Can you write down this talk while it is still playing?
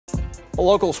A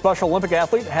local Special Olympic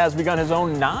athlete has begun his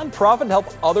own nonprofit to help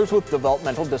others with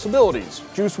developmental disabilities.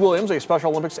 Juice Williams, a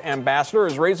Special Olympics ambassador,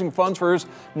 is raising funds for his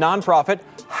nonprofit,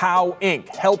 How.inc.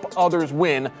 Help Others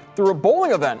Win, through a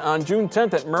bowling event on June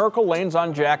 10th at Miracle Lanes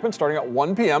on Jackman, starting at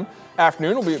 1 p.m.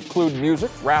 Afternoon will include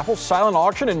music, raffles, silent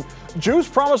auction, and Juice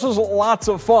promises lots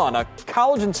of fun. A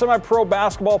college and semi-pro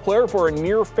basketball player for a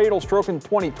near-fatal stroke in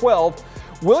 2012,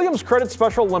 Williams credits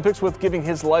Special Olympics with giving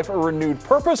his life a renewed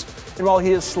purpose, and while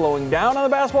he is slowing down on the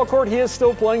basketball court, he is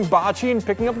still playing bocce and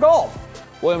picking up golf.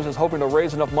 Williams is hoping to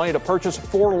raise enough money to purchase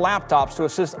 4 laptops to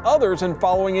assist others in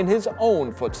following in his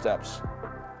own footsteps.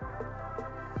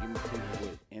 Giving people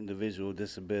with individual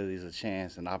disabilities a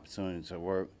chance and opportunity to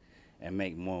work and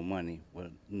make more money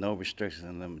with no restrictions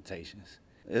and limitations.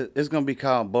 It's going to be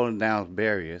called Bowling Down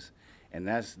Barriers, and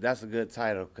that's a good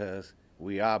title because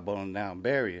we are bowling down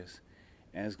barriers.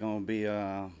 And it's going to be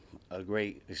a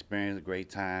great experience, a great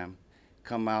time.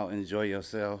 Come out, enjoy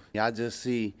yourself. I just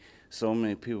see so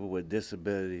many people with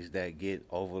disabilities that get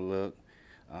overlooked.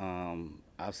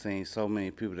 I've seen so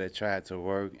many people that try to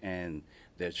work and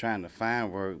they're trying to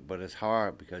find work, but it's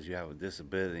hard because you have a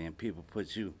disability and people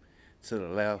put you to the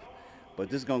left. But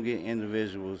this is going to give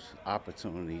individuals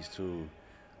opportunities to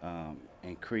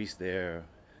increase their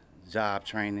job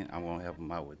training. I'm going to help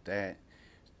them out with that.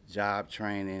 Job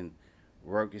training,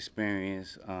 work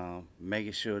experience,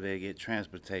 making sure they get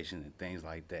transportation and things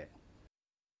like that.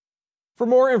 For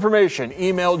more information,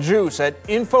 email Juice at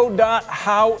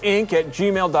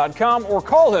info.howinc@gmail.com or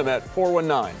call him at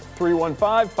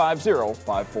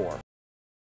 419-315-5054.